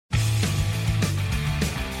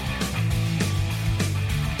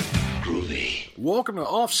Welcome to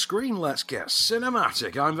Off Screen, Let's Get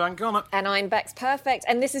Cinematic. I'm Van Connor. And I'm Bex Perfect,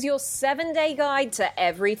 and this is your 7-day guide to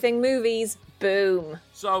everything movies. Boom.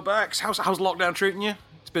 So, Bex, how's lockdown treating you?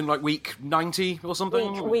 It's been like week 90 or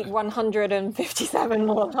something? Week 157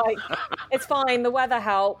 more like. It's fine, the weather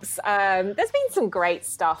helps. There's been some great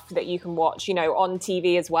stuff that you can watch, on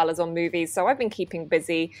TV as well as on movies, so I've been keeping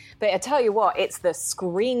busy. But I tell you what, it's the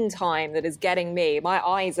screen time that is getting me. My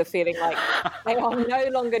eyes are feeling like they are no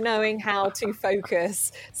longer knowing how to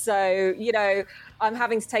focus. So, I'm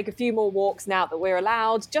having to take a few more walks now that we're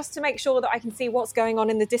allowed, just to make sure that I can see what's going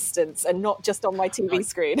on in the distance and not just on my TV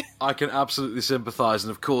screen. I can absolutely sympathise.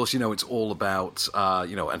 And of course, it's all about,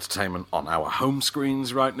 entertainment on our home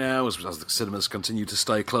screens right now, as the cinemas continue to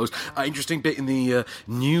stay closed. Interesting bit in the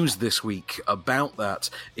news this week about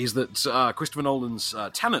that is that Christopher Nolan's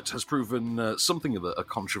Tenet has proven something of a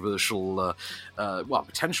controversial,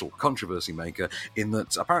 potential controversy maker, in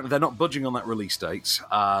that apparently they're not budging on that release date,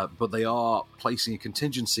 but they are placing a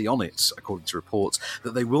contingency on it, according to reports,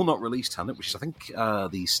 that they will not release Tenet, which is, I think,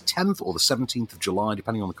 the 10th or the 17th of July,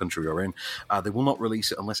 depending on the country you're in. They will not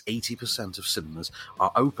release it unless 80% of cinemas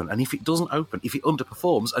are open. And if it doesn't open, if it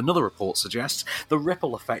underperforms, another report suggests the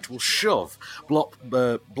ripple effect will shove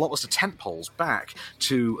blockbuster tentpoles back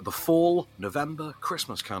to the fall, November,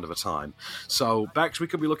 Christmas kind of a time. So, Bex, we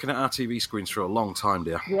could be looking at our TV screens for a long time,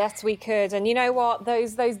 dear. Yes, we could. And you know what?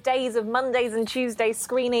 Those days of Mondays and Tuesdays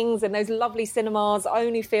screenings and those lovely cinemas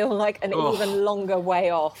only feel like an even longer way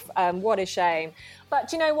off. What a shame.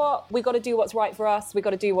 But you know what? We've got to do what's right for us. We've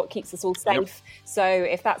got to do what keeps us all safe. Yep. So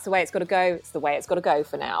if that's the way it's got to go, it's the way it's got to go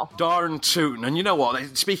for now. Darn tootin'. And you know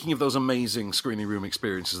what? Speaking of those amazing screening room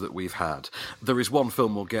experiences that we've had, there is one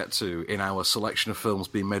film we'll get to in our selection of films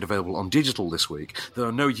being made available on digital this week that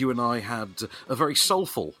I know you and I had a very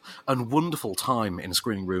soulful and wonderful time in a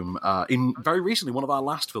screening room in very recently, one of our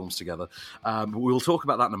last films together. We'll talk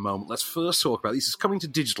about that in a moment. Let's first talk about this. Is coming to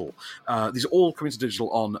digital. These are all coming to digital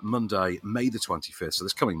on Monday, May the 25th. So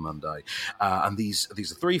this coming Monday. And these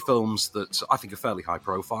are three films that I think are fairly high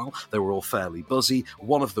profile. They were all fairly buzzy.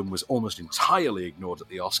 One of them was almost entirely ignored at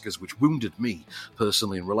the Oscars, which wounded me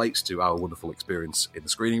personally and relates to our wonderful experience in the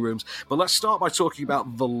screening rooms. But let's start by talking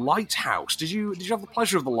about The Lighthouse. Did you have the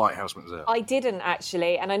pleasure of The Lighthouse, Mademoiselle? I didn't,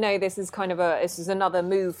 actually. And I know this is another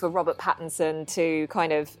move for Robert Pattinson to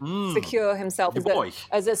kind of secure himself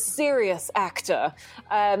as a serious actor.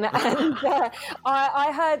 I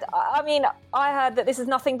heard that this is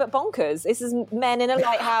nothing but bonkers. This is men in a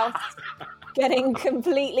lighthouse going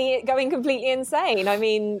completely insane. I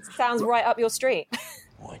mean, sounds right up your street.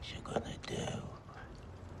 What you gonna do?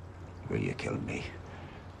 Will you kill me?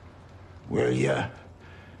 Will you?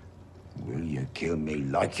 Will you kill me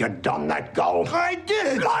like you done that girl? I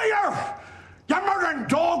did! Liar! You murdering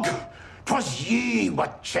dog! 'Twas ye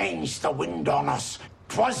what changed the wind on us.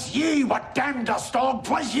 'Twas ye what damned us, dog,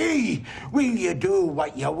 'twas ye! Will you do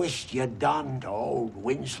what you wished you'd done to old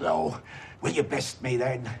Winslow? Will you best me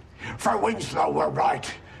then? For Winslow were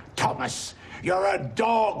right. Thomas, you're a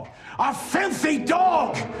dog! A filthy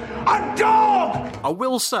dog! A dog! I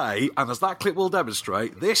will say, and as that clip will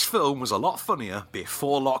demonstrate, this film was a lot funnier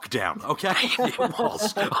before lockdown, okay? It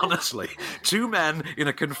was, honestly. Two men in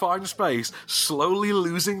a confined space slowly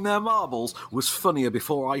losing their marbles was funnier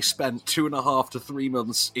before I spent 2.5 to 3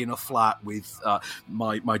 months in a flat with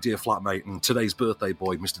my dear flatmate and today's birthday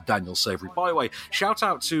boy, Mr. Daniel Savory. By the way, shout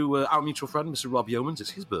out to our mutual friend, Mr. Rob Yeomans.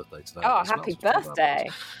 It's his birthday today. Oh, happy birthday.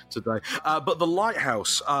 Today. But The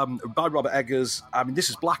Lighthouse, by Robert Eggers, I mean, this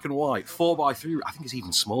is black and white, 4:3, I think it's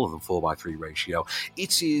even smaller than 4:3 ratio.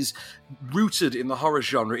 It is rooted in the horror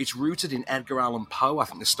genre. It's rooted in Edgar Allan Poe. I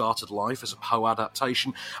think this started life as a Poe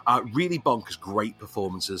adaptation. Really bonkers, great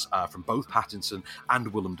performances from both Pattinson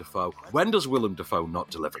and Willem Dafoe. When does Willem Dafoe not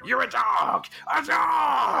deliver? You're a dog! A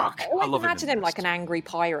dog! I love imagine him like an angry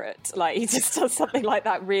pirate. Like, he just does something like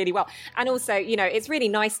that really well. And also, it's really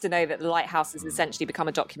nice to know that The Lighthouse has essentially become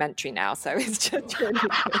a documentary now, so it's just really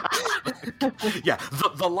good. Yeah,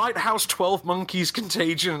 the Lighthouse, 12 Monkeys,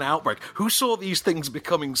 Contagion and Outbreak. Who saw these things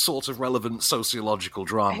becoming sort of relevant sociological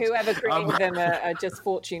dramas? Whoever created them are just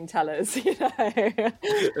fortune tellers,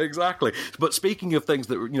 Exactly. But speaking of things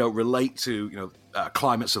that, relate to,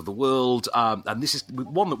 climates of the world, and this is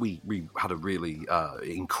one that we had a really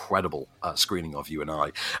incredible screening of, you and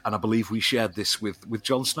I believe we shared this with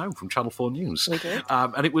Jon Snow from Channel 4 News. We did.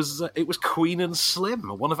 And it was Queen and Slim,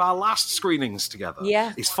 one of our last screenings screenings together.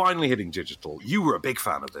 Yeah. It's finally hitting digital. You were a big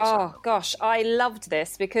fan of this. Oh gosh, I loved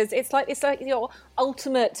this because it's like your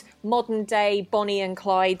ultimate modern day Bonnie and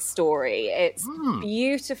Clyde story. It's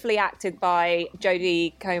beautifully acted by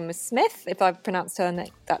Jodie Comer-Smith, if I've pronounced her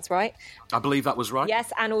name that's right. I believe that was right.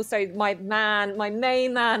 Yes, and also my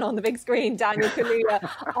main man on the big screen, Daniel Kaluuya.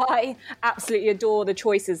 I absolutely adore the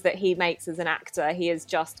choices that he makes as an actor. He is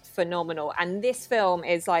just phenomenal. And this film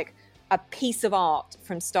is like a piece of art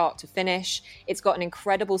from start to finish. It's got an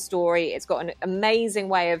incredible story. It's got an amazing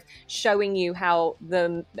way of showing you how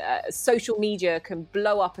the social media can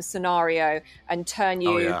blow up a scenario and turn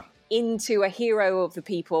you into a hero of the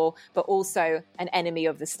people, but also an enemy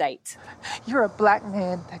of the state. You're a black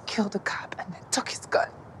man that killed a cop and then took his gun.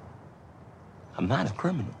 I'm not a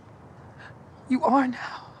criminal. You are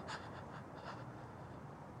now.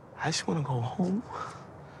 I just want to go home.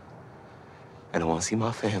 And I want to see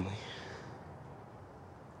my family.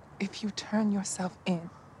 If you turn yourself in,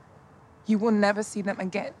 you will never see them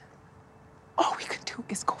again. All we can do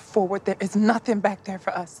is go forward. There is nothing back there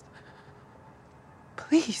for us.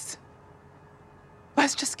 Please.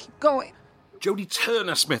 Let's just keep going. Jodie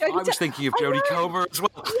Turner-Smith. I was thinking of Jodie Comer as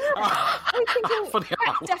well. Yeah. I was thinking,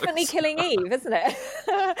 that's definitely Killing Eve, isn't it?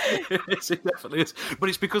 It definitely is. But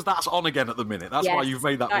it's because that's on again at the minute. That's why you've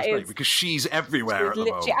made that mistake, because she's everywhere at the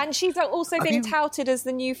moment. And she's also being touted as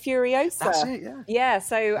the new Furiosa. That's it, yeah. Yeah,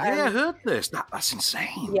 so... I heard this. That's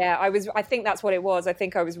insane. Yeah, I think that's what it was. I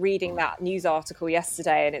think I was reading that news article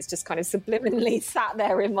yesterday, and it's just kind of subliminally sat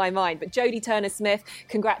there in my mind. But Jodie Turner-Smith,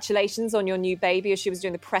 congratulations on your new baby. As she was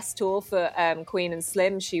doing the press tour for Queen and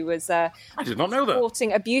Slim, she was I did not know that.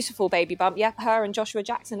 Sporting a beautiful baby bump. Yep, her and Joshua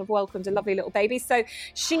Jackson have welcomed a lovely little baby. So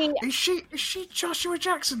she is she Joshua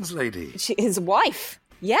Jackson's lady? His wife.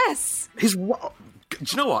 Yes. His what? Do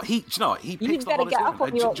you know what? He picks the hottest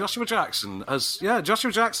women. Joshua Jackson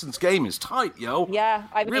Joshua Jackson's game is tight, yo. Yeah,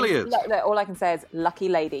 I mean, really is. Look, all I can say is lucky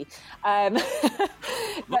lady.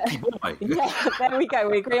 Lucky boy. Yeah, there we go.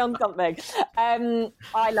 We agree on something.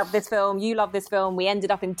 I love this film. You love this film. We ended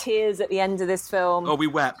up in tears at the end of this film. Oh, we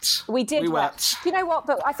wept. We did. We wept. Do you know what?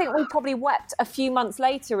 But I think we probably wept a few months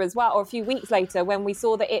later as well, or a few weeks later, when we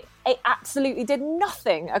saw that it absolutely did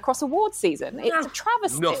nothing across awards season. It's a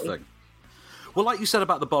travesty. Nothing. Well, like you said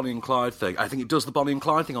about the Bonnie and Clyde thing, I think it does the Bonnie and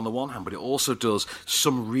Clyde thing on the one hand, but it also does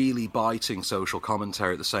some really biting social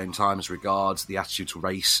commentary at the same time as regards the attitude to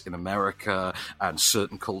race in America and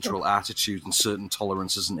certain cultural attitudes and certain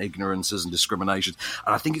tolerances and ignorances and discriminations.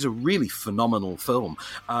 And I think it's a really phenomenal film.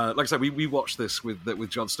 Like I said, we watched this with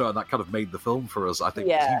Jon Snow, and that kind of made the film for us. I think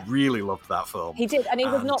he really loved that film. He did, and he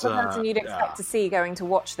was not the person you'd expect to see going to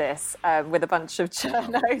watch this with a bunch of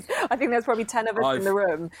journos. I think there's probably 10 of us in the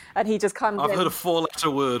room, and he just comes in. Heard a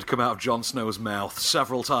 4-letter word come out of Jon Snow's mouth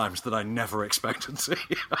several times that I never expected to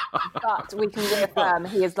see. But we can reaffirm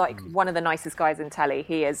he is like one of the nicest guys in telly.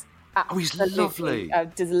 He is he's lovely. A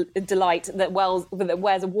delight that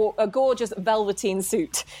wears a gorgeous velveteen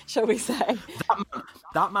suit, shall we say.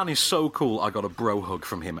 That man is so cool. I got a bro hug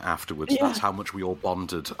from him afterwards. Yeah. That's how much we all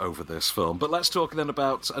bonded over this film. But let's talk then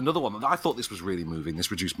about another one. I thought this was really moving.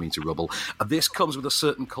 This reduced me to rubble. This comes with a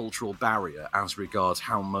certain cultural barrier as regards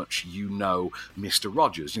how much you know Mr.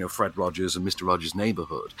 Rogers, Fred Rogers and Mr. Rogers'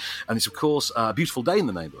 Neighborhood. And it's, of course, A Beautiful Day in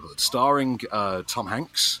the Neighborhood, starring Tom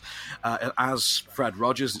Hanks as Fred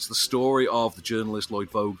Rogers. It's the story of the journalist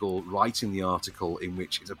Lloyd Vogel writing the article, in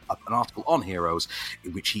which it's an article on heroes,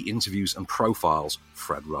 in which he interviews and profiles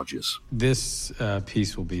Fred Rogers. This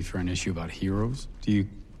piece will be for an issue about heroes. Do you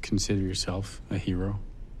consider yourself a hero?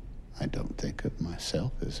 I don't think of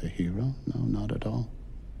myself as a hero. No, not at all.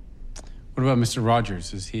 What about Mr.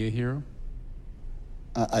 Rogers? Is he a hero?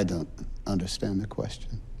 I don't understand the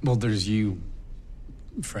question. Well, there's you,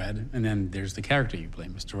 Fred, and then there's the character you play,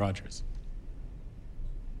 Mr. Rogers.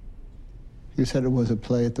 You said it was a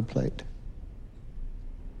play at the plate.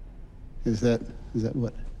 Is that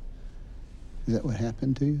what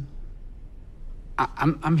happened to you?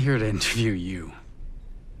 I'm here to interview you,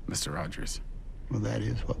 Mr. Rogers. Well, that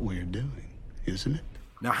is what we're doing, isn't it?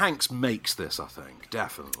 Now, Hanks makes this, I think,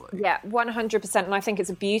 definitely. Yeah, 100%, and I think it's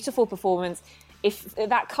a beautiful performance. If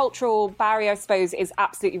that cultural barrier, I suppose, is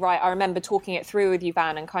absolutely right. I remember talking it through with you,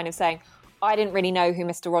 Van, and kind of saying, I didn't really know who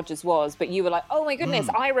Mr. Rogers was, but you were like, oh my goodness,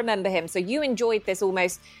 I remember him. So you enjoyed this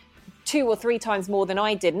almost 2 or 3 times more than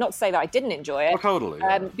I did. Not to say that I didn't enjoy it. Oh, totally.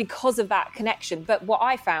 Yeah. Because of that connection. But what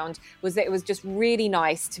I found was that it was just really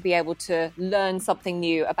nice to be able to learn something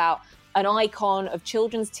new about an icon of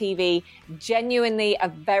children's TV, genuinely a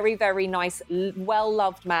very, very nice,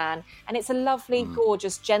 well-loved man. And it's a lovely,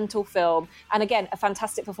 gorgeous, gentle film. And again, a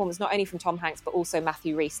fantastic performance, not only from Tom Hanks, but also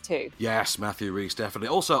Matthew Rhys too. Yes, Matthew Rhys, definitely.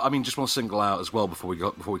 Also, I mean, just want to single out as well before we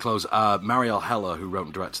close, Marielle Heller, who wrote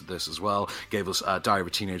and directed this as well, gave us Diary of a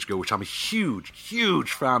Teenage Girl, which I'm a huge,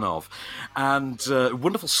 huge fan of. And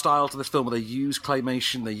wonderful style to this film where they use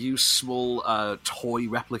claymation, they use small toy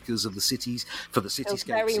replicas of the cities for the cityscape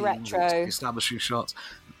very scenes, retro. establishing shots.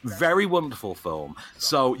 Very wonderful film.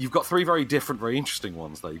 So you've got three very different, very interesting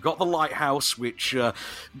ones there. You've got The Lighthouse, which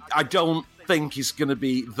I don't think is going to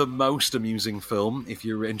be the most amusing film if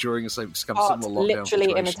you're enjoying a kind of similar lockdown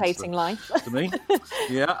literally imitating life. to me.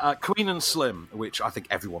 Yeah, Queen and Slim, which I think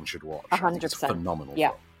everyone should watch. 100%. It's a phenomenal Yeah.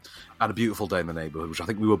 film. And A Beautiful Day in the Neighborhood, which I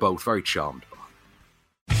think we were both very charmed by.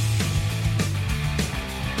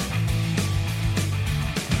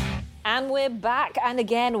 And we're back, and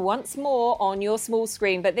again, once more on your small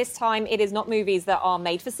screen. But this time, it is not movies that are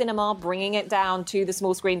made for cinema, bringing it down to the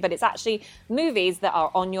small screen, but it's actually movies that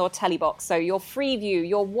are on your telly box. So your free view,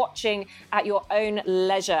 you're watching at your own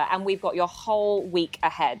leisure, and we've got your whole week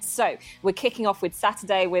ahead. So we're kicking off with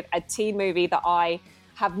Saturday with a teen movie that I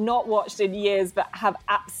have not watched in years, but have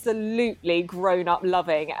absolutely grown up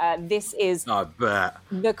loving. This is I bet.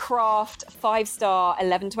 The Craft, 5-star,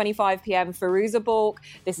 11:25 p.m. Fairuza Balk.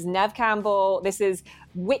 This is Nev Campbell. This is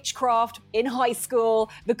witchcraft in high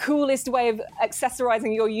school, the coolest way of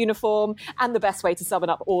accessorizing your uniform, and the best way to summon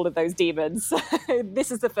up all of those demons.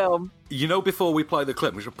 This is the film. You know, before we play the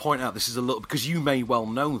clip, we should point out this is a little, because you may well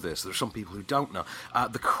know this, there are some people who don't know.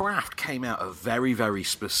 The Craft came out at a very, very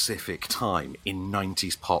specific time in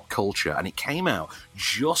 90s pop culture, and it came out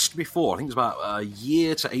just before, I think it was about a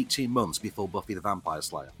year to 18 months before Buffy the Vampire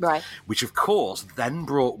Slayer. Right. Which, of course, then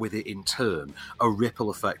brought with it, in turn, a ripple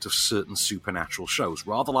effect of certain supernatural shows.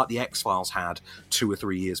 Rather like the X-Files had 2 or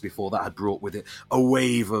 3 years before, that had brought with it a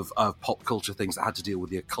wave of pop culture things that had to deal with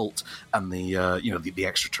the occult and the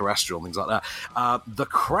extraterrestrial, things like that. The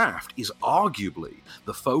Craft is arguably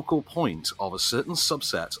the focal point of a certain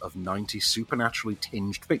subset of 90s supernaturally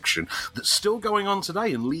tinged fiction that's still going on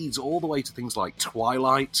today and leads all the way to things like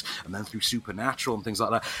Twilight and then through Supernatural and things like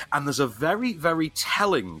that. And there's a very, very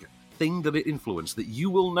telling thing that it influenced that you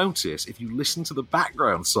will notice if you listen to the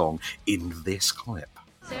background song in this clip.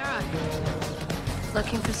 Sarah,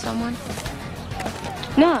 looking for someone?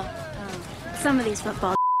 No. Some of these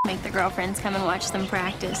football make the girlfriends come and watch them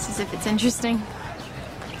practice as if it's interesting.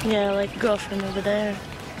 Yeah, like girlfriend over there.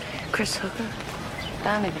 Chris Hooker.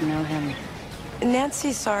 I don't even know him.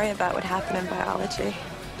 Nancy's sorry about what happened in biology.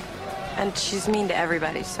 And she's mean to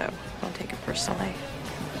everybody, so don't take it personally.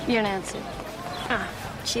 You're Nancy.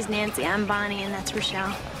 She's Nancy, I'm Bonnie, and that's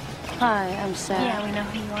Rochelle. Hi, I'm Sarah. Yeah, we know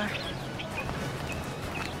who you are.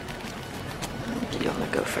 Do you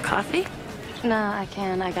want to go for coffee? No, I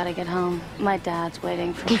can't. I gotta get home. My dad's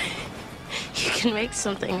waiting for me. You can make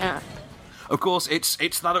something up. Of course, it's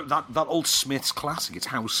that old Smiths classic, it's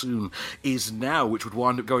How Soon Is Now, which would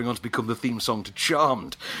wind up going on to become the theme song to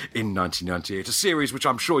Charmed in 1998, a series which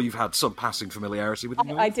I'm sure you've had some passing familiarity with.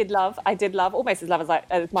 I did love, almost as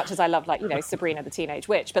much as I love, Sabrina the Teenage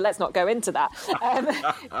Witch, but let's not go into that.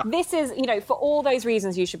 This is, for all those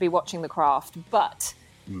reasons you should be watching The Craft, but...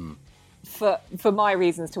 For my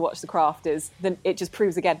reasons to watch The Craft it just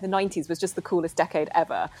proves again the 90s was just the coolest decade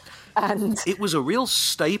ever. And it was a real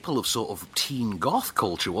staple of sort of teen goth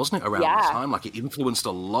culture, wasn't it, around the time? Like, it influenced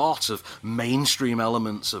a lot of mainstream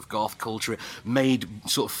elements of goth culture. It made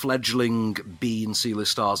sort of fledgling B and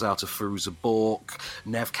C-list stars out of Fairuza Balk.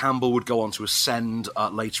 Nev Campbell would go on to ascend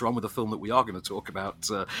later on with a film that we are going to talk about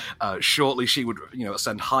shortly. She would,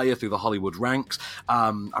 ascend higher through the Hollywood ranks.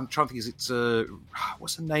 I'm trying to think, is it,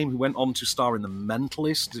 what's her name, who went on to star in The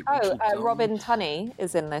Mentalist? Robin Tunney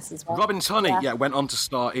is in this as well. Robin Tunney, went on to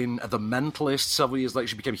star in The Mentalist several years later.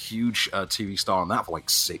 She became a huge TV star on that for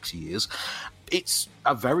 6 years. It's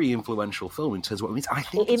a very influential film in terms of what it means. I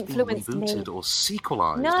think it's been rebooted or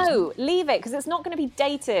sequelized. No, leave it, because it's not going to be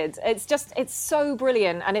dated. It's so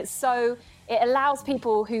brilliant, and it allows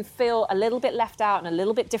people who feel a little bit left out and a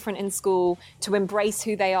little bit different in school to embrace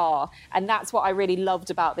who they are. And that's what I really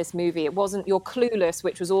loved about this movie. It wasn't your Clueless,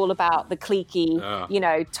 which was all about the cliquey,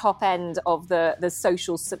 top end of the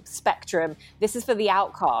social spectrum. This is for the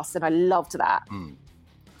outcasts, and I loved that.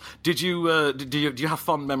 Do you have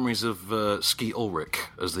fond memories of Skeet Ulrich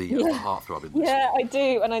as the heartthrob in this? Yeah, I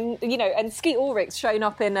do. And and Skeet Ulrich's shown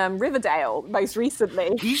up in Riverdale most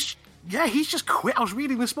recently. Yeah, he's just quit. I was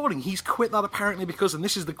reading this morning. He's quit that apparently because, and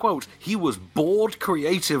this is the quote, he was bored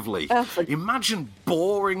creatively. Imagine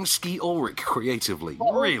boring Skeet Ulrich creatively.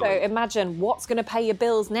 Really? Also, imagine what's going to pay your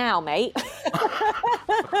bills now, mate.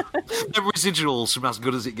 The residuals from As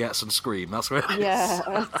Good As It Gets and Scream. That's where.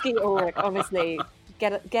 Yeah, Skeet Ulrich, honestly.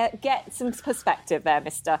 Get some perspective there,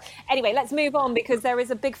 mister. Anyway, let's move on because there is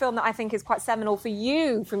a big film that I think is quite seminal for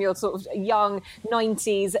you from your sort of young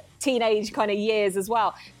 90s, teenage kind of years as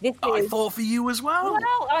well. I thought for you as well.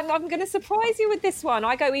 Well, I'm going to surprise you with this one.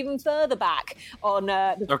 I go even further back on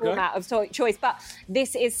the format of choice. But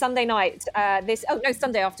this is Sunday night.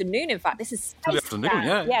 Sunday afternoon, in fact. This is Space Jam.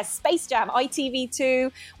 Yeah. Yes, Space Jam,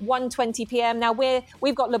 ITV2, 1:20 p.m. Now,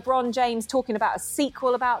 we've got LeBron James talking about a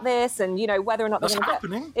sequel about this and, you know, whether or not... That's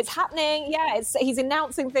happening. It's happening, yeah. He's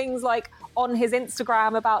announcing things like on his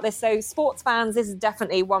Instagram about this. So sports fans, this is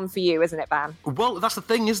definitely one for you, isn't it, Van? Well, that's the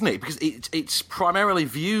thing, isn't it? Because it's primarily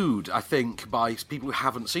viewed, I think, by people who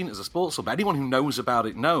haven't seen it as a sports film. But anyone who knows about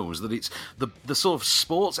it knows that it's the sort of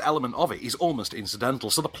sports element of it is almost incidental.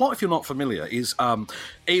 So the plot, if you're not familiar, is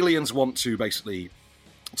aliens want to basically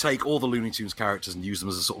take all the Looney Tunes characters and use them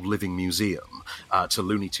as a sort of living museum to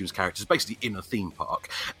Looney Tunes characters, basically in a theme park.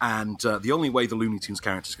 And the only way the Looney Tunes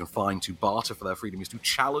characters can find to barter for their freedom is to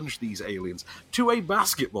challenge these aliens to a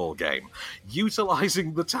basketball game,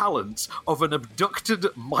 utilising the talents of an abducted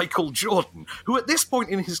Michael Jordan, who at this point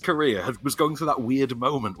in his career was going through that weird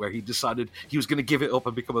moment where he decided he was going to give it up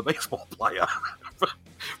and become a baseball player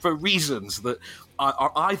for reasons that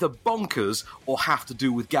are either bonkers or have to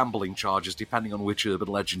do with gambling charges, depending on which urban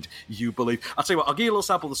legend you believe. I'll tell you what, I'll give you a little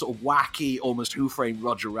sample of the sort of wacky, almost Who Framed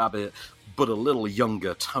Roger Rabbit, but a little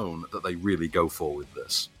younger tone that they really go for with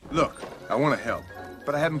this. Look, I want to help,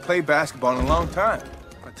 but I haven't played basketball in a long time.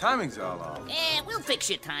 My timing's all off. We'll fix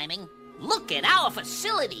your timing. Look at our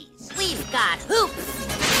facilities. We've got hoops.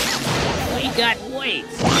 We got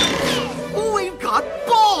weights. We've got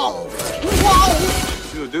balls.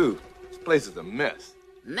 Whoa! Sure do. This place is a mess.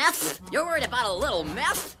 Mess? You're worried about a little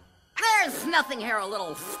mess? There's nothing here a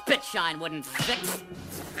little spit shine wouldn't fix.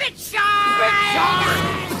 Spit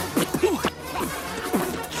shine!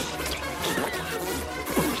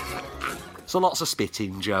 So lots of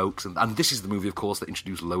spitting jokes, and this is the movie, of course, that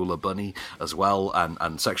introduced Lola Bunny as well,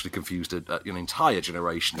 and sexually confused an entire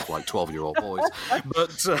generation of like 12-year-old boys.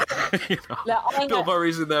 But Bill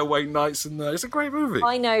Murray's in there, Wayne Knight's in there. It's a great movie.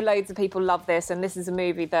 I know loads of people love this, and this is a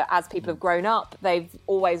movie that, as people have grown up, they've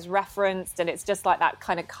always referenced, and it's just like that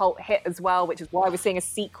kind of cult hit as well, which is why we're seeing a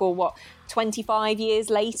sequel. 25 years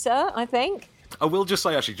later, I think. I will just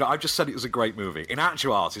say, actually, I've just said it was a great movie. In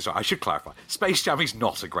actuality, sorry, I should clarify, Space Jam is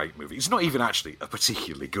not a great movie. It's not even actually a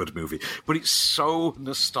particularly good movie, but it's so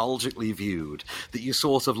nostalgically viewed that you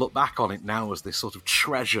sort of look back on it now as this sort of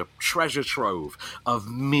treasure trove of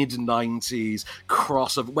mid-90s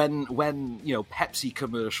crossover, when Pepsi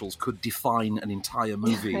commercials could define an entire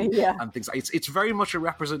movie and things. It's very much a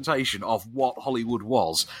representation of what Hollywood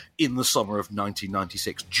was in the summer of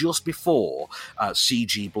 1996, just before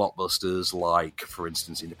CG blockbusters like, for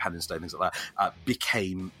instance, Independence Day, things like that,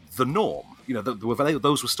 became the norm.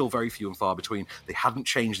 Those were still very few and far between. They hadn't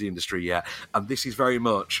changed the industry yet, and this is very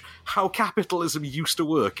much how capitalism used to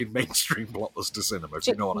work in mainstream blockbuster cinema, if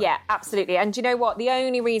you know what I mean. Yeah, absolutely. And do you know what? The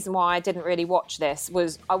only reason why I didn't really watch this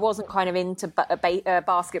was I wasn't kind of into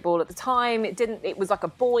basketball at the time. It was like a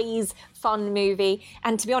boys' fun movie.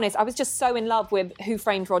 And to be honest, I was just so in love with Who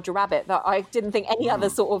Framed Roger Rabbit that I didn't think any other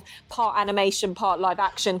sort of part animation, part live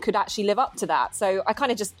action could actually live up to that. So I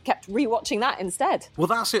kind of just kept rewatching that instead. Well,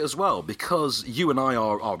 that's it as well, because you and I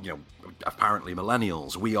are apparently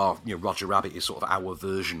millennials. We are, Roger Rabbit is sort of our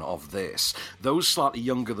version of this. Those slightly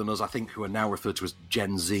younger than us, I think, who are now referred to as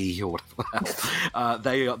Gen Z or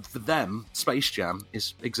whatever, for them, Space Jam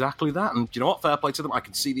is exactly that. And you know what? Fair play to them. I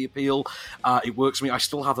can see the appeal. It works for me. I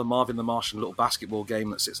still have the Marvin the Martian little basketball game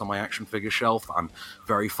that sits on my action figure shelf. I'm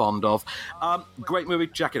very fond of. Great movie.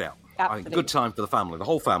 Check it out. Good time for the family. The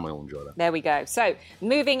whole family will enjoy that. There we go. So,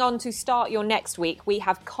 moving on to start your next week, we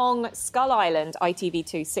have Kong Skull Island,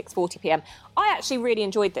 ITV2, 6:40 p.m. I actually really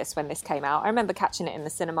enjoyed this when this came out. I remember catching it in the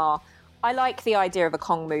cinema. I like the idea of a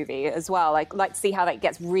Kong movie as well. I like to see how that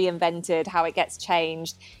gets reinvented, how it gets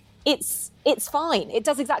changed. It's it's fine. It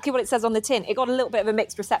does exactly what it says on the tin. It got a little bit of a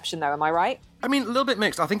mixed reception, though. Am I right? I mean, a little bit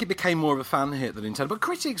mixed. I think it became more of a fan hit than intended, but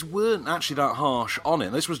critics weren't actually that harsh on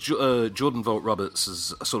it. This was Jordan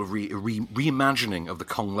Vogt-Roberts' sort of reimagining of the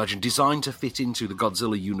Kong legend, designed to fit into the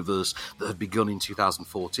Godzilla universe that had begun in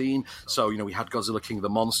 2014. So, we had Godzilla King of the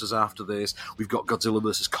Monsters after this. We've got Godzilla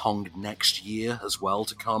vs. Kong next year as well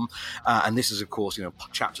to come. And this is, of course,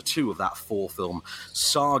 chapter 2 of that 4-film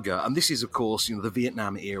saga. And this is, of course, the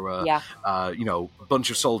Vietnam era. Yeah. A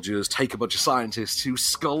bunch of soldiers take a bunch of scientists to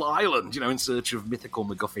Skull Island, in search of mythical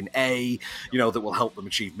MacGuffin A, that will help them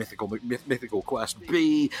achieve mythical quest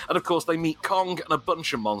B, and of course they meet Kong and a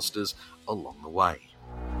bunch of monsters along the way.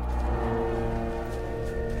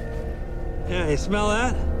 Yeah, you smell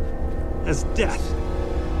that? That's death.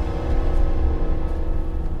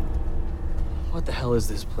 What the hell is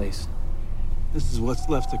this place? This is what's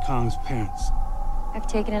left of Kong's parents. I've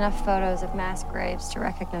taken enough photos of mass graves to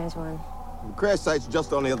recognize one. The crash site's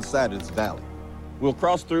just on the other side of this valley. We'll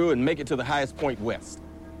cross through and make it to the highest point west.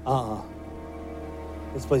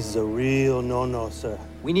 This place is a real no-no, sir.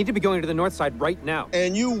 We need to be going to the north side right now.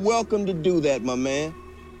 And you're welcome to do that, my man.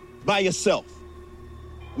 By yourself.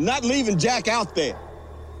 I'm not leaving Jack out there.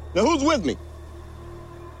 Now, who's with me?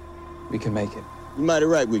 We can make it. You're mighty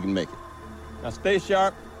right we can make it. Now, stay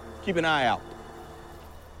sharp. Keep an eye out.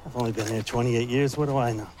 I've only been here 28 years. What do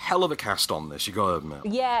I know? Hell of a cast on this, you got to admit.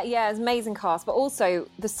 Yeah, it's an amazing cast, but also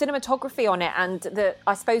the cinematography on it and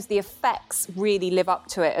I suppose the effects really live up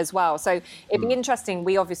to it as well. So it'd be interesting.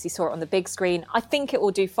 We obviously saw it on the big screen. I think it will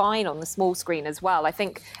do fine on the small screen as well. I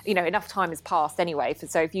think, enough time has passed anyway.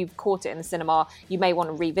 So if you've caught it in the cinema, you may want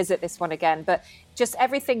to revisit this one again. But just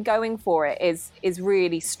everything going for it is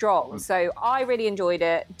really strong. So I really enjoyed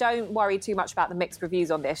it. Don't worry too much about the mixed reviews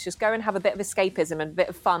on this. Just go and have a bit of escapism and a bit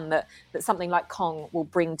of fun that something like Kong will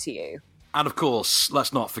bring to you. And of course,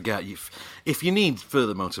 let's not forget, if you need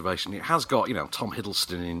further motivation, it has got, Tom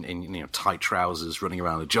Hiddleston in tight trousers running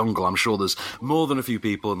around the jungle. I'm sure there's more than a few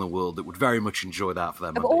people in the world that would very much enjoy that for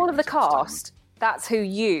them. Of all of the cast, that's who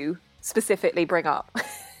you specifically bring up.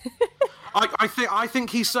 I think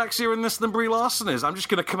he's sexier in this than Brie Larson is. I'm just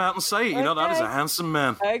going to come out and say it. Okay. That is a handsome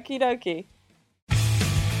man. Okie dokie.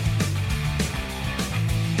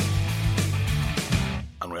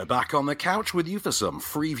 And we're back on the couch with you for some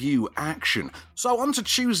Freeview action. So on to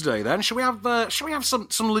Tuesday then. Shall we have some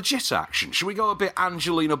legit action? Shall we go a bit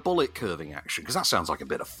Angelina bullet curving action? Because that sounds like a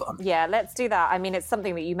bit of fun. Yeah, let's do that. I mean, it's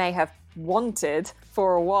something that you may have wanted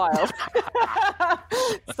for a while.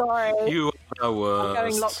 Sorry. You are the worst. I'm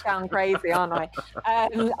going lockdown crazy, aren't I?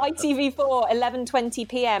 ITV4, 11:20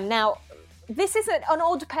 p.m. Now, this is an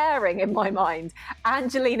odd pairing in my mind.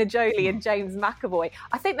 Angelina Jolie and James McAvoy.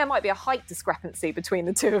 I think there might be a height discrepancy between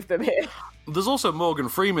the two of them here. There's also Morgan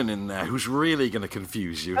Freeman in there, who's really going to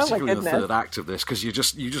confuse you, particularly in the third act of this, because you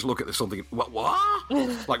just look at this something. What?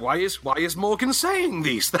 Like, why is Morgan saying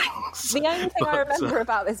these things? The only thing I remember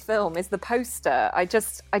about this film is the poster. I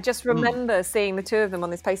just remember seeing the two of them on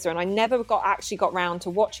this poster, and I never actually got round to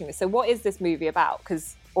watching this. So, what is this movie about?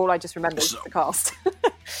 Because all I just remember is the cast.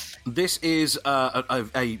 This is a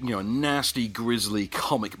nasty, grisly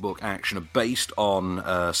comic book action based on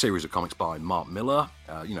a series of comics by Mark Millar,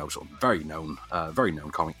 sort of very known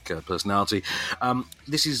comic personality.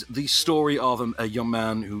 This is the story of a young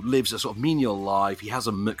man who lives a sort of menial life. He has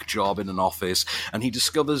a muck job in an office, and he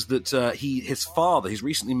discovers that his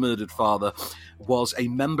recently murdered father, was a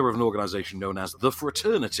member of an organization known as the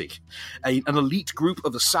Fraternity, an elite group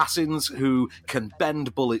of assassins who can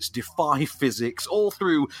bend bullets, defy physics, all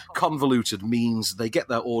through convoluted means. They get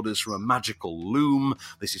their orders from a magical loom.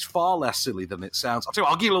 This is far less silly than it sounds.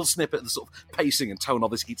 I'll give you a little snippet of the sort of pacing and tone of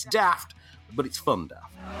this. It's daft, but it's fun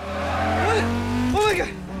daft. What?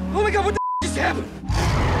 Oh my god, what the just happened?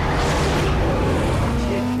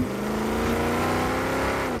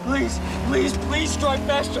 Please drive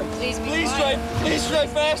faster. Please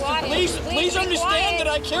drive faster. Please understand that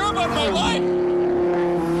I care about my life.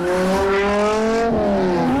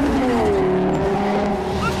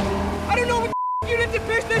 I don't know what you did to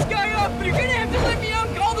piss this guy up, but you're gonna have to let me out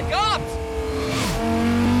and call the cops.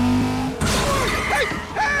 Hey!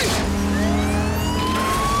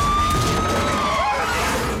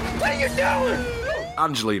 What are you doing?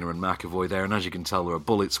 Angelina and McAvoy there, and as you can tell, there are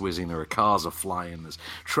bullets whizzing, there are cars are flying, there's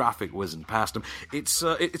traffic whizzing past them. It's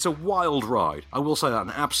a wild ride. I will say that,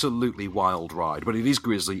 an absolutely wild ride. But it is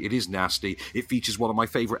grisly, it is nasty, it features one of my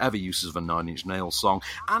favourite ever uses of a Nine Inch Nails song,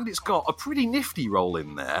 and it's got a pretty nifty role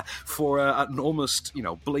in there for an almost,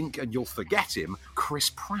 blink and you'll forget him, Chris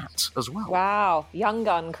Pratt as well. Wow, young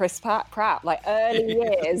gun Chris Pratt, like early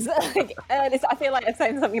years. I feel like I'm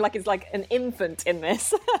saying something like it's like an infant in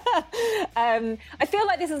this. I feel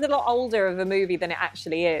like this is a lot older of a movie than it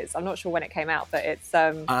actually is. I'm not sure when it came out, but it's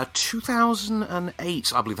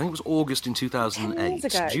 2008, I believe. I think it was August in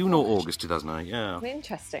 2008. June or August 2008, yeah.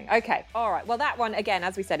 Interesting. Okay, all right. Well, that one, again,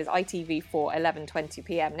 as we said, is ITV4, 11:20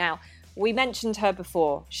 p.m. Now, we mentioned her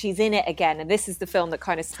before. She's in it again, and this is the film that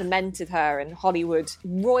kind of cemented her in Hollywood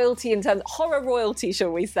royalty, in terms of horror royalty,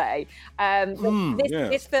 shall we say.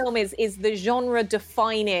 This film is the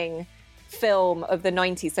genre-defining film of the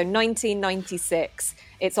 90s. So 1996.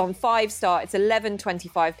 It's on 5-star. It's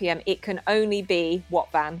 11:25 p.m. It can only be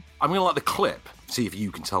what, Van? I'm going to like the clip. See if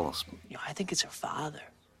you can tell us. I think it's her father.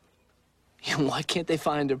 Why can't they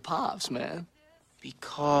find her pops, man?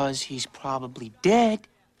 Because he's probably dead.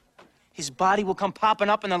 His body will come popping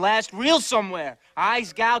up in the last reel somewhere.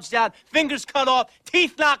 Eyes gouged out, fingers cut off,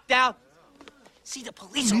 teeth knocked out. See, the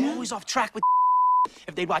police are always off track with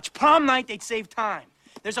If they'd watch Prom Night, they'd save time.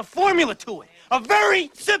 There's a formula to it. A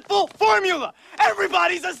very simple formula.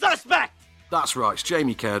 Everybody's a suspect. That's right, it's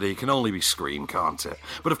Jamie Kennedy. It can only be Scream, can't it?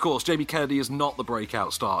 But of course, Jamie Kennedy is not the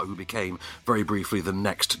breakout star who became, very briefly, the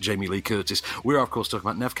next Jamie Lee Curtis. We're, of course, talking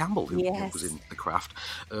about Neve Campbell, who was in The Craft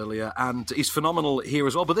earlier, and is phenomenal here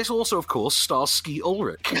as well. But this also, of course, stars Skeet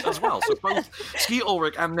Ulrich as well. So both Skeet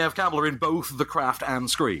Ulrich and Neve Campbell are in both The Craft and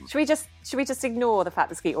Scream. Should we just ignore the fact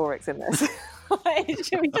that Skeet Ulrich's in this? I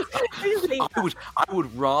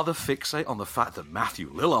would rather fixate on the fact that Matthew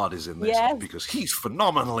Lillard is in this because he's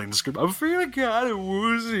phenomenal in Scream. I'm feeling kind of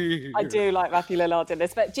woozy. I do like Matthew Lillard in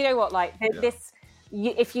this, but do you know what?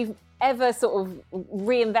 If you've ever sort of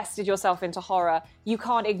reinvested yourself into horror, you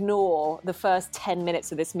can't ignore the first 10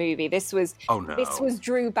 minutes of this movie. This was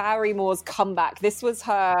Drew Barrymore's comeback. This was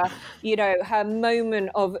her, her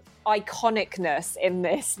moment of iconicness in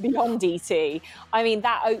this beyond E.T. I mean,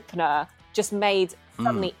 that opener just made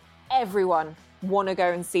suddenly everyone want to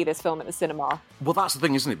go and see this film at the cinema. Well, that's the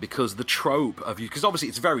thing, isn't it? Because the trope of you... Because obviously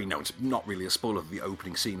it's it's not really a spoiler of the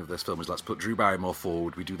opening scene of this film is let's put Drew Barrymore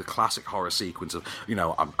forward, we do the classic horror sequence of,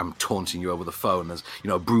 I'm taunting you over the phone, there's,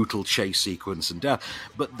 a brutal chase sequence and death.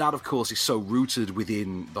 But that, of course, is so rooted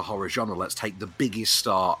within the horror genre. Let's take the biggest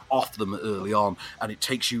star off them early on, and it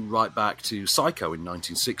takes you right back to Psycho in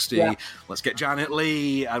 1960. Yeah. Let's get Janet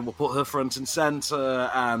Leigh, and we'll put her front and centre,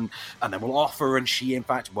 and then we'll offer, and she, in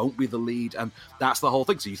fact, won't be the lead, and that's the whole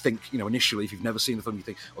thing. So you think, initially, if you've never seen the film, you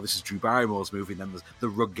think, oh, this is Drew Barrymore's movie, and then the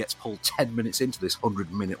rug gets pulled 10 minutes into this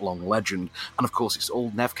 100-minute-long legend. And, of course, it's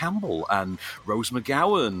all Neve Campbell and Rose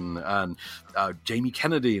McGowan and Jamie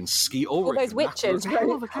Kennedy and Skeet Ulrich. All those witches.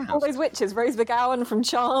 Rose McGowan from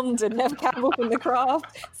Charmed and Neve Campbell from The Craft.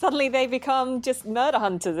 Suddenly they become just murder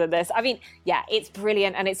hunters in this. I mean, yeah, it's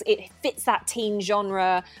brilliant, and it fits that teen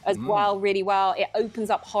genre as well, really well. It opens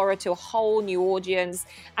up horror to a whole new audience.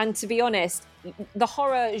 And to be honest, the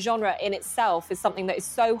horror genre in itself is something that is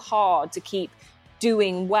so hard to keep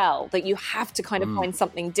doing well that you have to kind of find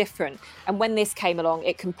something different. And when this came along,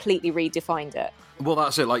 it completely redefined it. Well,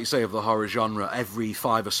 that's it. Like you say, of the horror genre, every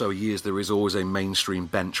 5 or so years there is always a mainstream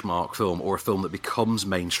benchmark film, or a film that becomes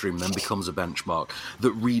mainstream and then becomes a benchmark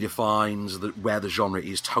that redefines where the genre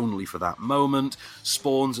is tonally for that moment,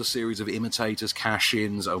 spawns a series of imitators,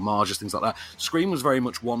 cash-ins, homages, things like that. Scream was very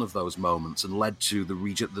much one of those moments and led to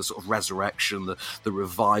the sort of resurrection, the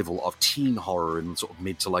revival of teen horror in sort of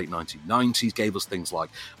mid to late 1990s, gave us things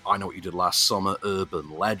like I Know What You Did Last Summer,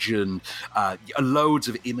 Urban Legend, loads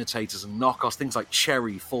of imitators and knockoffs, things like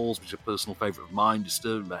Cherry Falls, which is a personal favourite of mine,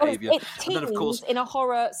 Disturbing Behaviour. And then, of course, in a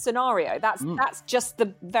horror scenario, that's just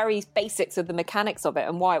the very basics of the mechanics of it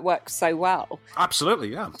and why it works so well.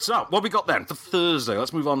 Absolutely, yeah. So, what have we got then for Thursday?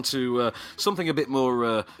 Let's move on to something a bit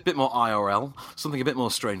more IRL, something a bit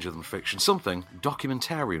more stranger than fiction, something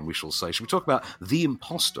documentarian, we shall say. Should we talk about The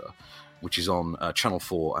Imposter, which is on Channel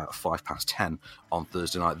 4 at 10:05 on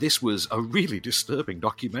Thursday night. This was a really disturbing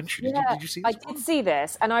documentary. Did you see this? I did see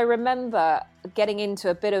this, and I remember getting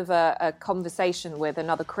into a bit of a conversation with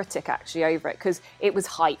another critic actually over it, because it was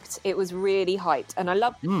hyped. It was really hyped, and I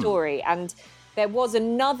loved the story. And There was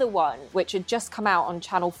another one which had just come out on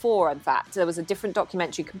Channel 4, in fact. There was a different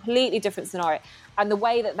documentary, completely different scenario. And the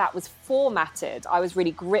way that was formatted, I was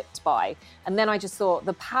really gripped by. And then I just thought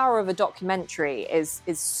the power of a documentary is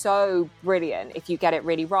so brilliant if you get it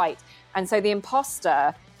really right. And so The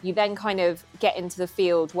Imposter, you then kind of get into the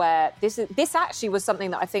field where this actually was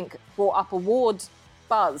something that I think brought up award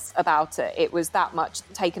buzz about it. It was that much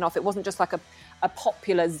taken off. It wasn't just like a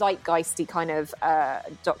popular zeitgeisty kind of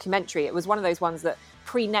documentary. It was one of those ones that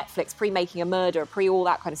pre-Netflix, pre-Making a Murder, pre-all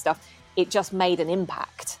that kind of stuff, it just made an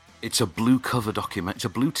impact. It's a blue cover document. It's a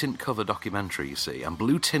blue tint cover documentary, you see, and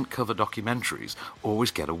blue tint cover documentaries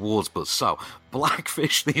always get awards buzz. So,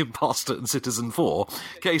 Blackfish, The Imposter, and Citizen 4,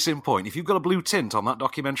 case in point, if you've got a blue tint on that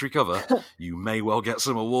documentary cover, you may well get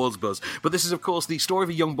some awards buzz. But this is, of course, the story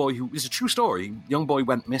of a young boy who is a true story. Young boy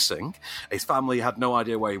went missing. His family had no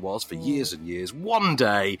idea where he was for years and years. One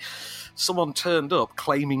day, someone turned up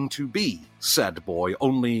claiming to be said boy,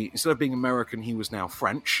 only instead of being American, he was now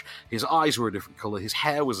French. His eyes were a different colour, his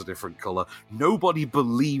hair was a different colour. Nobody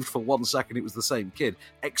believed for 1 second it was the same kid,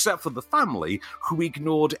 except for the family, who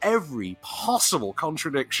ignored every possible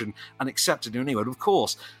contradiction and accepted him anyway. And of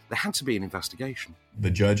course, there had to be an investigation. The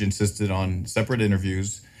judge insisted on separate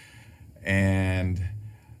interviews, and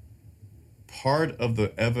part of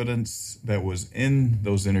the evidence that was in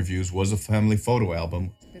those interviews was a family photo album.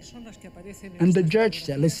 And the judge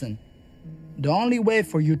said, listen, the only way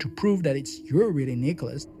for you to prove that it's you really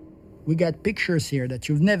Nicholas, we got pictures here that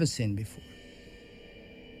you've never seen before.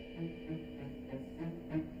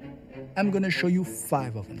 I'm gonna show you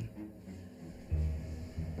 5 of them.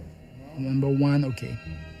 Number 1, okay.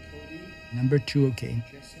 Number 2, okay.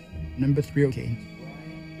 Number 3, okay.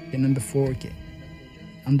 And number 4, okay.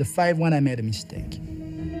 On the 5th one, I made a mistake.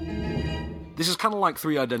 This is kind of like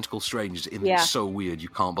Three Identical Strangers in that it's so weird you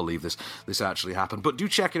can't believe this actually happened. But do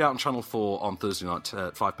check it out on Channel 4 on Thursday night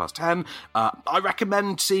at 10:05. I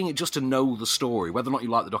recommend seeing it just to know the story. Whether or not you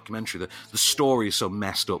like the documentary, the story is so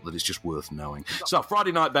messed up that it's just worth knowing. So,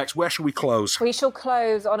 Friday night, Bex, where shall we close? We shall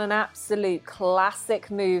close on an absolute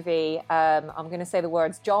classic movie. I'm going to say the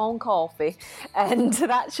words John Coffey, and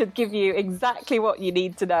that should give you exactly what you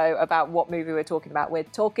need to know about what movie we're talking about. We're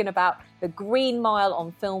talking about The Green Mile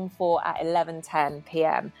on Film 4 at 11:10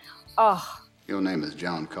 p.m. Oh. Your name is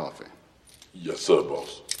John Coffey. Yes, sir,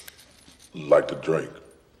 boss. Like to drink,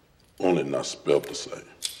 only not spelled the same.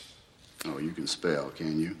 Oh, you can spell,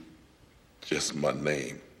 can you? Just my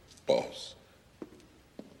name, boss.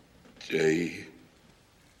 J-O.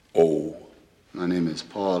 My name is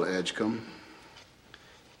Paul Edgecombe.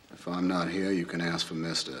 If I'm not here, you can ask for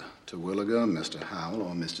Mr. Terwilliger, Mr. Howell,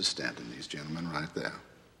 or Mr. Stanton. These gentlemen right there.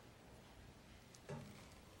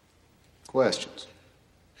 Questions?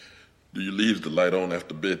 Do you leave the light on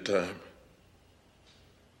after bedtime?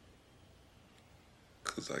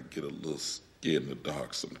 Because I get a little scared in the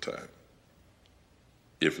dark sometimes.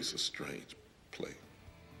 If it's a strange play.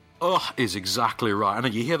 Oh, is exactly right. I know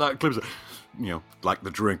you hear that clip, like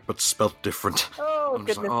the drink, but spelled different. Oh, I'm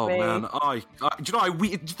just goodness like, me.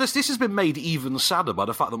 man, this has been made even sadder by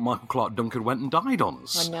the fact that Michael Clarke Duncan went and died on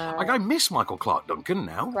us. I know. Like, I miss Michael Clarke Duncan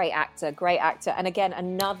now. Great actor. And again,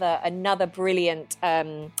 another brilliant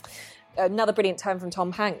turn from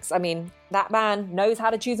Tom Hanks. I mean, that man knows how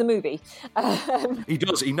to choose a movie. He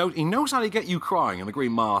does. He knows how to get you crying, and The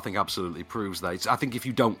Green Mile, I think, absolutely proves that. I think if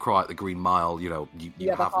you don't cry at The Green Mile, you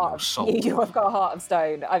have no soul. You have got a heart of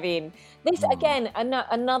stone. I mean, this, again,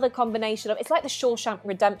 another combination of... It's like The Shawshank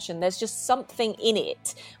Redemption. There's just something in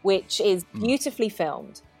it which is beautifully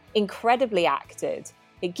filmed, incredibly acted.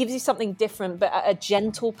 It gives you something different, but at a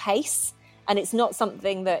gentle pace. And it's not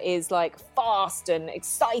something that is like fast and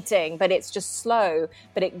exciting, but it's just slow,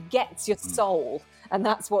 but it gets your soul. And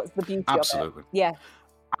that's what's the beauty of it. Absolutely. Yeah.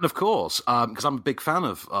 And of course, because I'm a big fan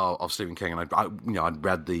of Stephen King, and I'd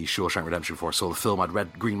read The Shawshank Redemption before I saw the film. I'd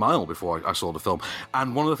read Green Mile before I saw the film.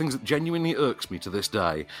 And one of the things that genuinely irks me to this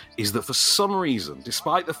day is that for some reason,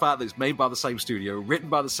 despite the fact that it's made by the same studio, written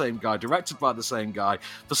by the same guy, directed by the same guy,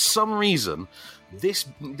 for some reason, this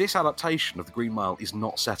adaptation of The Green Mile is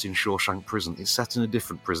not set in Shawshank Prison. It's set in a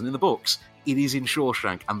different prison. In the books, it is in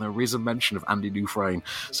Shawshank, and there is a mention of Andy Dufresne.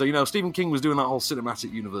 So, Stephen King was doing that whole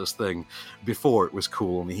cinematic universe thing before it was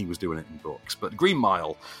cool, and he was doing it in books. But Green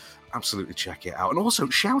Mile, absolutely check it out. And also,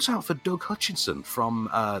 shout out for Doug Hutchinson from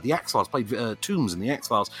The X-Files, played Toombs in The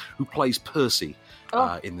X-Files, who plays Percy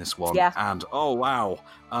in this one. Yeah. And, oh, wow,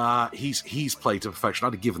 he's played to perfection.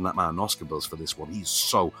 I'd have given that man an Oscar buzz for this one. He's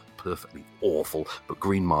so perfectly awful. But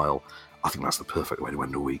Green Mile, I think that's the perfect way to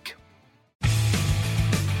end a week.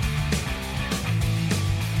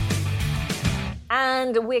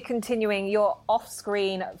 And we're continuing your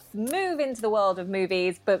off-screen move into the world of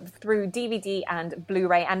movies, but through DVD and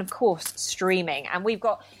Blu-ray and, of course, streaming. And we've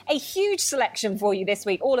got a huge selection for you this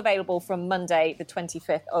week, all available from Monday, the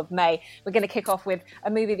 25th of May. We're going to kick off with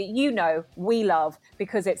a movie that you know we love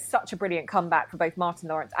because it's such a brilliant comeback for both Martin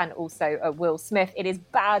Lawrence and also Will Smith. It is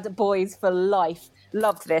Bad Boys for Life.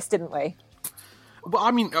 Loved this, didn't we? Well,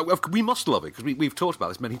 I mean, we must love it, because we've talked about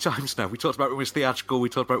this many times now. We talked about it when it was theatrical, we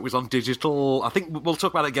talked about it when it was on digital. I think we'll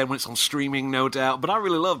talk about it again when it's on streaming, no doubt. But I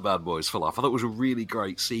really love Bad Boys for Life. I thought it was a really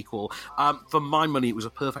great sequel. For my money, it was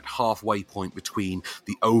a perfect halfway point between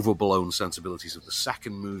the overblown sensibilities of the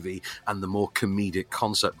second movie and the more comedic,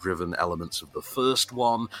 concept-driven elements of the first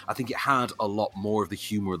one. I think it had a lot more of the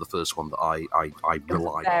humour of the first one that I relied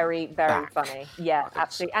on. Very, very funny. Yeah,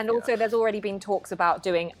 absolutely. And also, there's already been talks about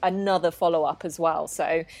doing another follow-up as well.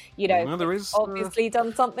 So, you know, there is, obviously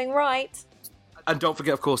done something right. And don't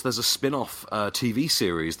forget, of course, there's a spin-off TV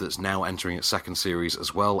series that's now entering its second series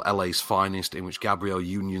as well, LA's Finest, in which Gabrielle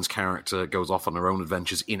Union's character goes off on her own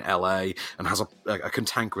adventures in LA and has a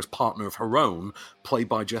cantankerous partner of her own, played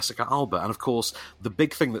by Jessica Alba. And, of course, the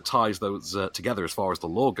big thing that ties those together as far as the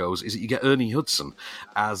lore goes is that you get Ernie Hudson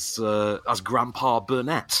as Grandpa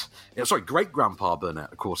Burnett. Sorry, Great-Grandpa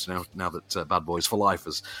Burnett, of course, now that Bad Boys for Life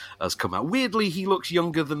has come out. Weirdly, he looks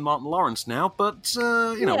younger than Martin Lawrence now, but,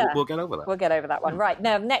 we'll get over that. We'll get over that one. Right,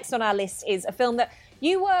 now, next on our list is a film that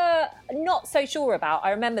you were not so sure about.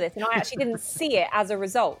 I remember this, and I actually didn't see it as a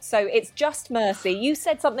result. So it's Just Mercy. You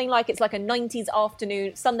said something like it's like a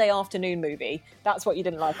 90s Sunday afternoon movie. That's what you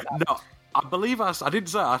didn't like about it. No. I believe I didn't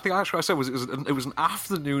say. I think actually I said it was an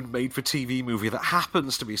afternoon made-for-TV movie that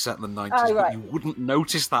happens to be set in the 90s, right. but you wouldn't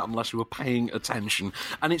notice that unless you were paying attention.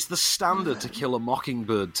 And it's the standard To Kill a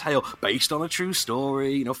Mockingbird tale, based on a true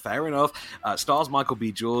story. Fair enough. Stars Michael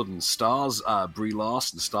B. Jordan, stars Brie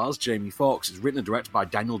Larson, stars Jamie Foxx. It's written and directed by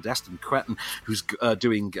Daniel Destin Cretton, who's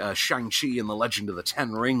doing Shang-Chi and the Legend of the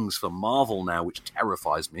Ten Rings for Marvel now, which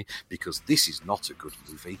terrifies me because this is not a good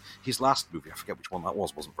movie. His last movie, I forget which one that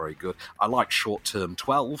was, wasn't very good. I like Short Term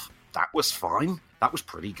 12. That was fine. That was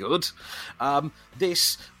pretty good.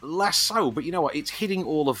 This, less so, but you know what? It's hitting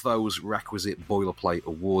all of those requisite boilerplate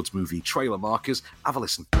awards movie trailer markers. Have a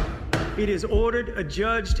listen. It is ordered,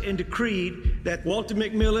 adjudged, and decreed that Walter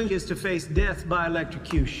McMillan is to face death by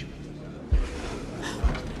electrocution.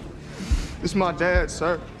 This is my dad,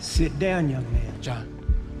 sir. Sit down, young man.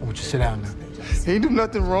 John, I want you to sit down now. He ain't do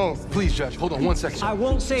nothing wrong. Please, Judge, hold on 1 second. I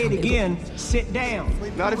won't say it again. Sit down.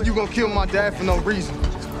 Not if you gonna kill my dad for no reason.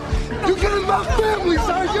 You killing my family,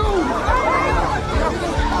 sir,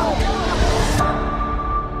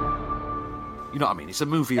 You know what I mean? It's a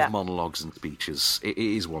movie of monologues and speeches. It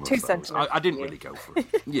is one of those. I didn't really go for it.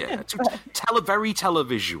 Yeah, very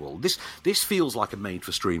televisual. This feels like a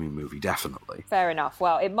made-for-streaming movie, definitely. Fair enough.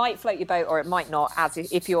 Well, it might float your boat or it might not, as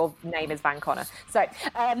if your name is Van Connor. So,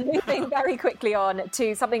 moving very quickly on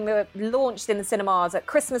to something that launched in the cinemas at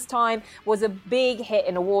Christmas time, was a big hit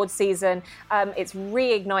in awards season. It's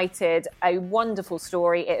reignited a wonderful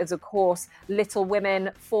story. It is, of course, Little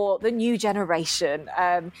Women for the new generation.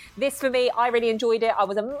 This, for me, I really enjoyed it. I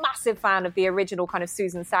was a massive fan of the original kind of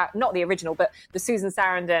not the original, but the Susan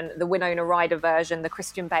Sarandon, the Winona Ryder version, the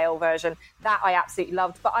Christian Bale version. That I absolutely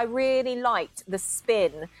loved. But I really liked the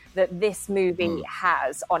spin that this movie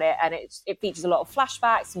has on it. And it features a lot of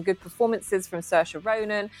flashbacks, some good performances from Saoirse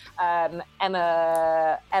Ronan,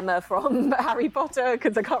 Emma from Harry Potter,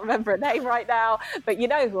 because I can't remember her name right now. But you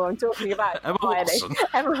know who I'm talking about. Emma Watson.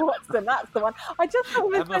 Emma Watson, that's the one.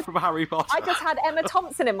 Emma from Harry Potter. I just had Emma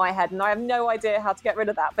Thompson in my head, and I have no idea how to get rid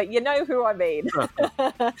of that. But you know who I mean.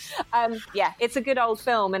 Yeah, it's a good old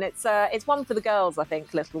film, and it's one for the girls, I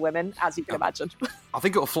think, Little Women, as you can imagine. I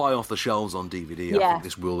think it'll fly off the shelves on DVD. I think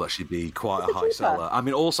this will actually be quite a high seller.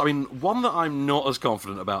 One that I'm not as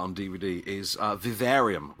confident about on DVD is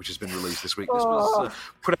Vivarium, which has been released this week. This was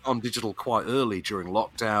put out on digital quite early during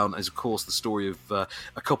lockdown. Is of course the story of a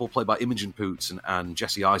couple played by Imogen Poots and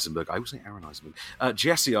Jesse Eisenberg. I was saying Aaron Eisenberg.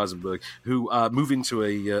 Jesse Eisenberg, who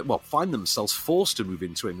find themselves forced to move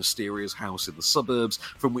into a mysterious house in the suburbs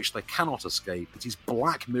from which they cannot escape. It is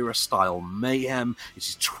Black Mirror style mayhem. It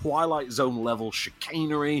is Twilight Zone level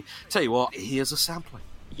chicanery. Tell you what, here's a sampling.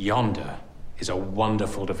 Yonder is a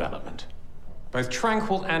wonderful development. Both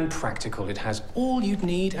tranquil and practical. It has all you'd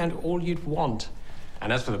need and all you'd want.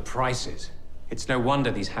 And as for the prices, it's no wonder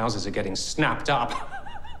these houses are getting snapped up.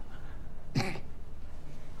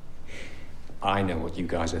 I know what you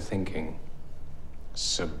guys are thinking.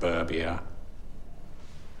 Suburbia.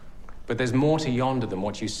 But there's more to Yonder than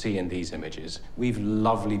what you see in these images. We've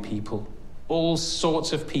lovely people, all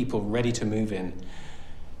sorts of people ready to move in.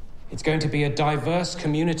 It's going to be a diverse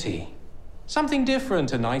community. Something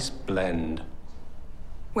different, a nice blend.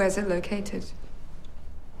 Where's it located?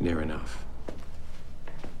 Near enough.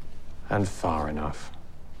 And far enough.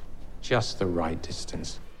 Just the right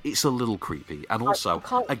distance. It's a little creepy, and also, I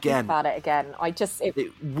can't again, think about it again.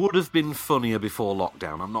 It would have been funnier before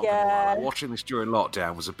lockdown. I'm not going to lie. Watching this during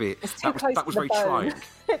lockdown was a bit. That was very trying.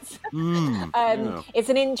 It's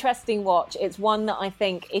an interesting watch. It's one that I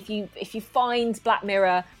think if you find Black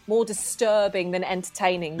Mirror more disturbing than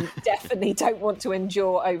entertaining, you definitely don't want to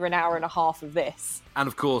endure over an hour and a half of this. And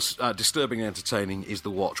of course, disturbing and entertaining is the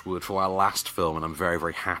watchword for our last film, and I'm very,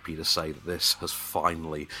 very happy to say that this has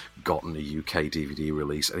finally gotten a UK DVD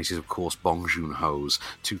release, and it is, of course, Bong Joon-ho's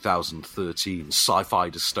 2013 sci-fi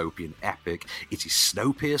dystopian epic. It is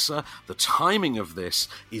Snowpiercer. The timing of this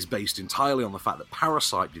is based entirely on the fact that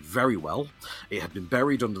Parasite did very well. It had been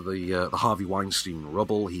buried under the Harvey Weinstein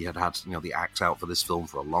rubble. He had the act out for this film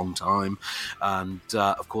for a long time, and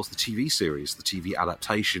of course, the TV series, the TV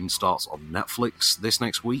adaptation, starts on Netflix this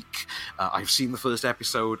next week. I've seen the first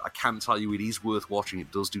episode. I can tell you it is worth watching.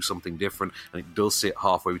 It does do something different, and it does sit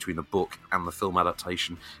halfway between the book and the film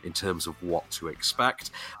adaptation in terms of what to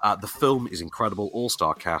expect. The film is incredible.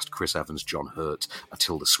 All-star cast: Chris Evans, John Hurt,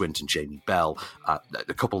 Tilda Swinton, Jamie Bell.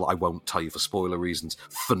 A couple that I won't tell you for spoiler reasons.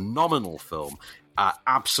 Phenomenal film.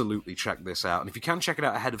 Absolutely check this out. And if you can check it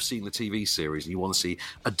out ahead of seeing the TV series and you want to see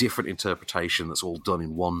a different interpretation that's all done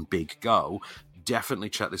in one big go, definitely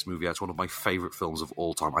check this movie out. It's one of my favourite films of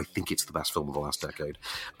all time. I think it's the best film of the last decade.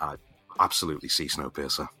 Absolutely see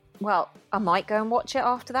Snowpiercer. Well, I might go and watch it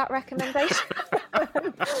after that recommendation.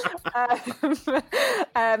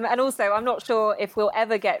 And also, I'm not sure if we'll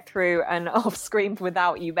ever get through an off-screen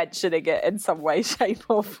without you mentioning it in some way, shape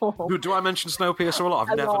or form. Do I mention Snowpiercer a lot?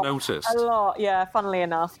 I've never noticed. A lot, yeah, funnily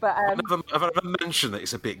enough. But I've never mentioned that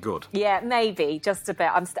it's a bit good. Yeah, maybe, just a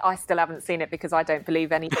bit. I still haven't seen it because I don't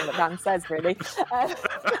believe anything that Dan says, really.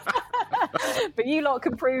 But you lot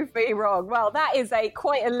can prove me wrong. Well, that is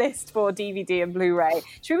quite a list for DVD and Blu-ray.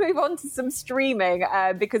 Should we move on to some streaming?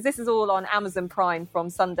 Because this is all on Amazon Prime from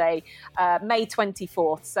Sunday, May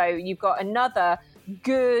 24th. So you've got another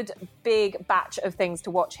good, big batch of things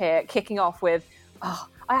to watch here, kicking off with...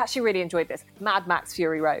 I actually really enjoyed this. Mad Max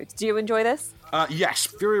Fury Road. Do you enjoy this? Yes,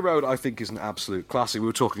 Fury Road I think is an absolute classic. We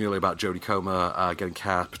were talking earlier about Jodie Comer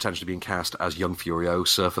potentially being cast as young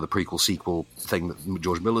Furiosa for the prequel-sequel thing that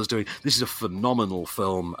George Miller's doing. This is a phenomenal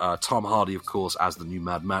film. Tom Hardy, of course, as the new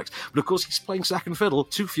Mad Max. But of course, he's playing second fiddle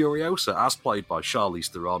to Furiosa, as played by Charlize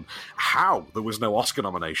Theron. How there was no Oscar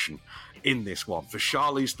nomination in this one for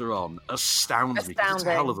Charlize Theron astounds me, because it's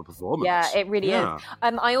a hell of a performance. Yeah, it really is.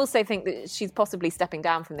 I also think that she's possibly stepping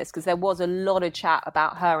down from this because there was a lot of chat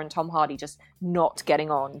about her and Tom Hardy just not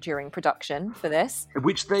getting on during production for this.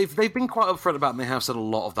 Which they've been quite upfront about, and they have said a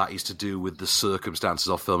lot of that is to do with the circumstances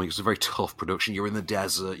of filming. It's a very tough production. You're in the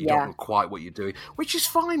desert. You don't know quite what you're doing, which is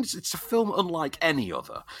fine. It's a film unlike any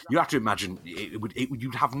other. You have to imagine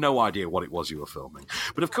you'd have no idea what it was you were filming.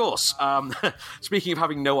 But of course, speaking of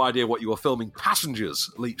having no idea what you were filming,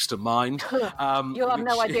 Passengers leaps to mind. You'll have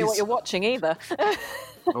no idea what you're watching either.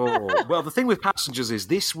 Well, the thing with Passengers is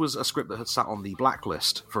this was a script that had sat on the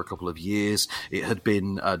blacklist for a couple of years. It had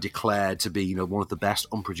been declared to be, one of the best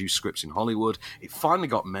unproduced scripts in Hollywood. It finally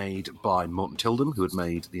got made by Morton Tilden, who had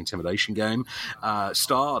made The Intimidation Game.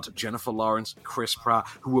 Starred Jennifer Lawrence, Chris Pratt,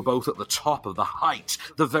 who were both at the top of the height,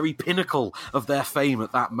 the very pinnacle of their fame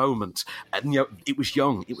at that moment. And it was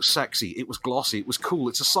young, it was sexy, it was glossy, it was cool.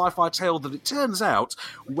 It's a sci-fi tale that, it turns out,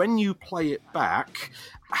 when you play it back,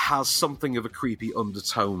 has something of a creepy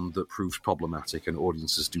undertone that proves problematic, and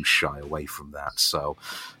audiences do shy away from that. So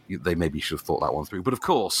they maybe should have thought that one through. But of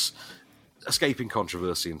course, escaping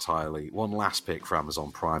controversy entirely, one last pick for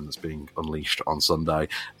Amazon Prime that's being unleashed on Sunday.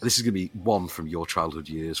 This is going to be one from your childhood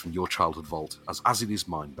years, from your childhood vault, as it is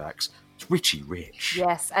mine, Bex. It's Richie Rich.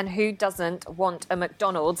 Yes, and who doesn't want a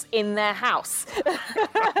McDonald's in their house?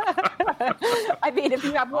 I mean, if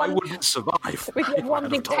you have one... I wouldn't survive. If you have one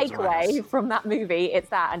big takeaway from that movie, it's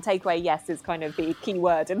that. And takeaway, yes, is kind of the key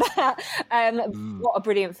word in that. What a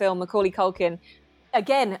brilliant film. Macaulay Culkin,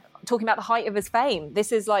 again, talking about the height of his fame.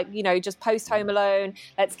 This is like, just post Home Alone.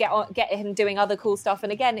 Let's get him doing other cool stuff.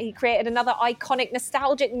 And again, he created another iconic,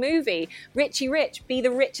 nostalgic movie. Richie Rich, be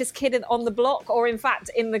the richest kid on the block, or in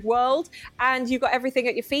fact in the world, and you've got everything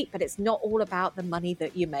at your feet, but it's not all about the money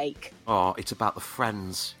that you make. Oh, it's about the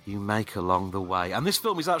friends you make along the way. And this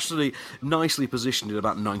film is actually nicely positioned in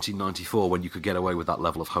about 1994, when you could get away with that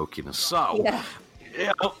level of hokiness. So... Yeah.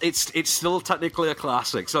 Yeah, it's still technically a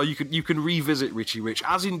classic, so you can revisit Richie Rich,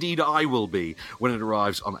 as indeed I will be when it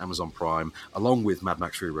arrives on Amazon Prime, along with Mad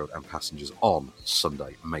Max Fury Road and Passengers on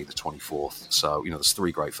Sunday, May the 24th. So, there's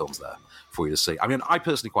 3 great films there for you to see. I mean, I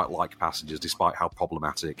personally quite like Passengers, despite how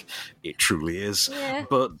problematic it truly is. Yeah.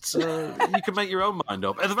 But you can make your own mind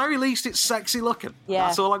up. At the very least, it's sexy looking. Yeah.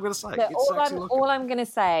 That's all I'm going to say. All I'm going to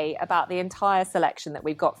say about the entire selection that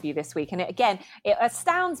we've got for you this week, and again, it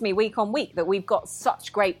astounds me week on week that we've got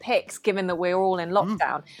such great picks, given that we're all in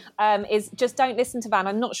lockdown, is just don't listen to Van.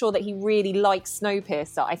 I'm not sure that he really likes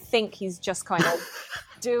Snowpiercer. I think he's just kind of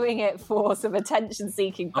doing it for some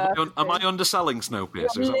attention-seeking purposes. Am I underselling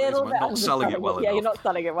Snowpiercer? Am I not selling it well enough? Yeah, you're not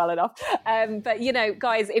selling it well enough. But,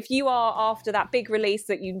 guys, if you are after that big release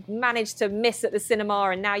that you managed to miss at the cinema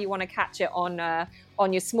and now you want to catch it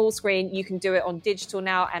on your small screen, you can do it on digital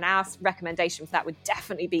now, and our recommendation for that would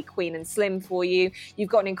definitely be Queen and Slim for you. You've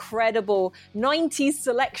got an incredible 90s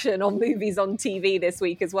selection on movies on TV this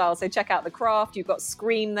week as well, so check out The Craft. You've got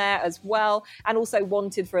Scream there as well, and also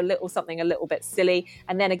Wanted for something a little bit silly.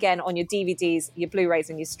 And then again, on your DVDs, your Blu-rays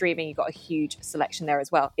and your streaming, you've got a huge selection there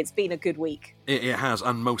as well. It's been a good week. It has,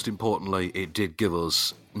 and most importantly, it did give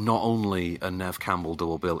us not only a Nev Campbell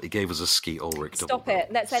double bill, it gave us a Skeet Ulrich double bill. Stop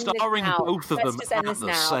it. Let's end Starring this now. both of them at the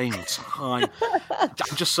now. same time.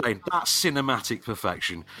 I'm just saying, that's cinematic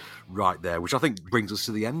perfection right there, which I think brings us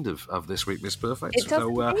to the end of this week, Miss Perfect. It does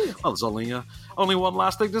there's only one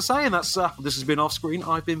last thing to say, and that's this has been Off Screen.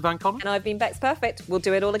 I've been Van Connor. And I've been Bex Perfect. We'll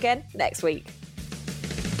do it all again next week.